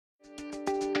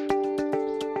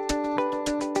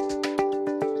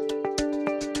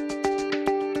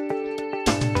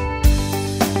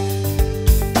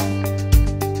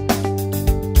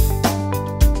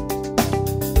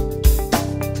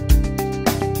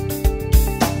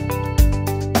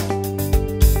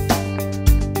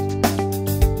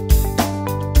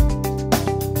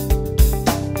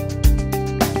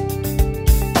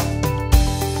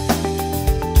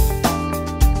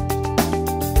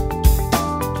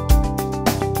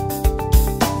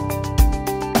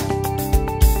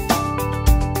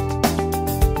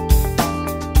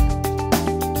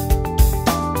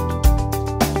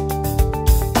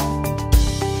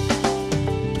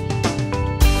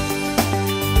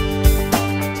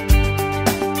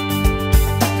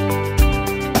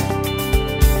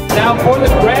Now for the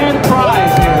grand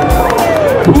prize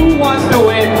here. Who wants to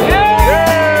win?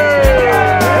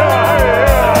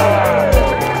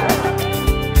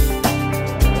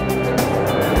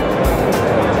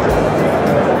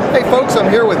 Hey folks, I'm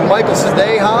here with Michael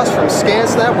Sedejas from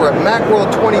ScanSnap. We're at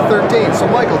Macworld 2013. So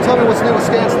Michael, tell me what's new with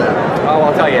ScanSnap. Oh,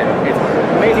 I'll tell you, it's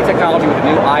amazing technology with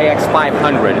the new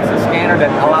ix500. It's a scanner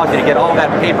that allows you to get all that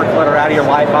paper clutter out of your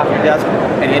life, off your desk,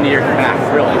 and into your Mac,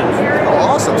 really.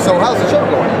 Oh, awesome. So how's the show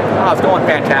going? Oh, it's going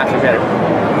fantastic. We had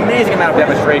an amazing amount of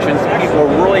demonstrations. People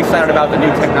are really excited about the new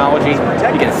technology.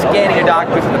 You can scan your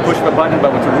documents with the push of a button,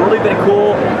 but what's really been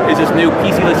cool is this new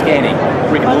PC-less scanning,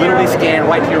 where you can literally scan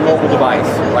right to your mobile device,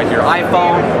 right to your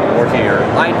iPhone or to your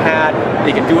iPad.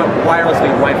 You can do it wirelessly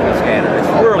right from the scanner. It's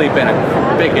really been a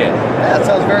big hit. That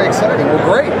sounds very exciting. Well,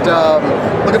 great.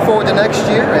 Looking forward to next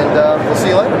year, and we'll see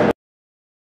you later.